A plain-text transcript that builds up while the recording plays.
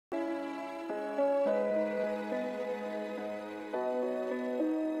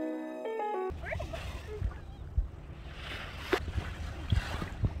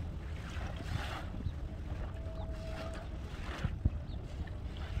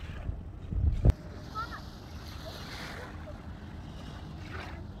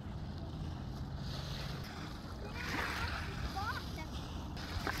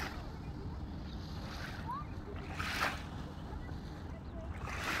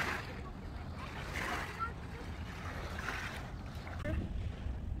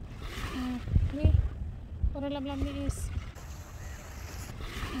Puro lamlam ni is.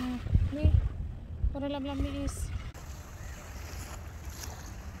 Ni. Puro lamlam ni is.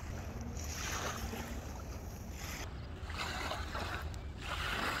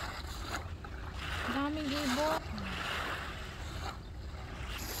 Daming ibon.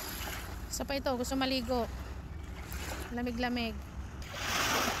 Isa pa ito, gusto maligo. Lamig-lamig.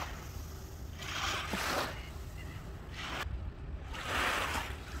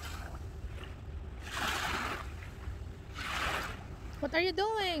 What are you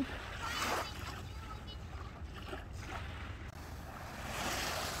doing?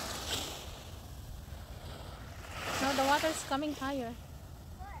 No, the water is coming higher.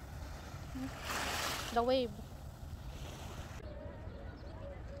 The wave.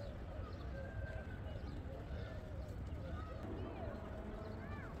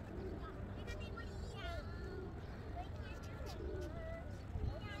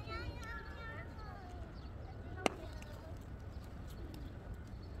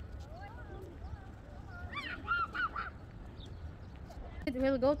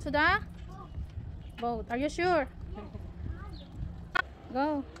 We'll go to the boat. Are you sure?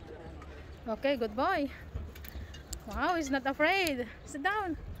 Go. Okay, good boy. Wow, he's not afraid. Sit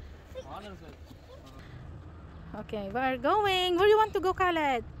down. Okay, we're going. Where do you want to go,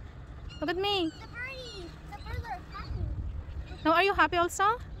 Khaled? Look at me. The birdies. The birds are happy. Now, are you happy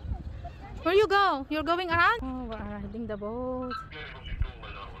also? Where you go? You're going around? Oh, we're riding the boat.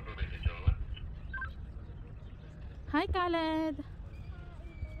 Hi, Khaled.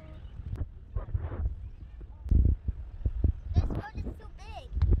 This boat is too big.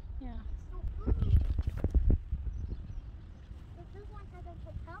 Yeah. This one has a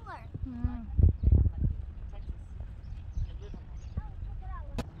propeller. Mm. Oh, check it out.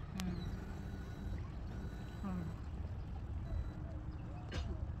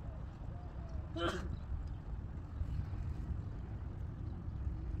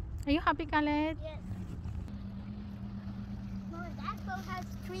 Are you happy, Khaled? Yes. Mom, that boat has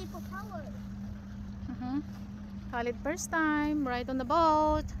 3 propellers. Khaled, first time, right on the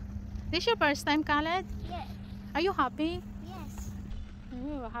boat. This your first time, Khaled? Yes. Are you happy? Yes.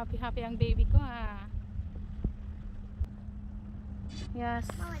 Oh, happy ang baby ko, ah. Yes.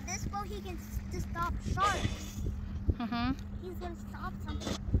 Mom, this boat he can stop sharks. He's gonna stop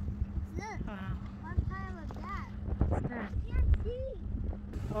something. What's this? Wow. What kind of that? What's that? I can't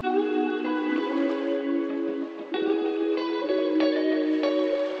see.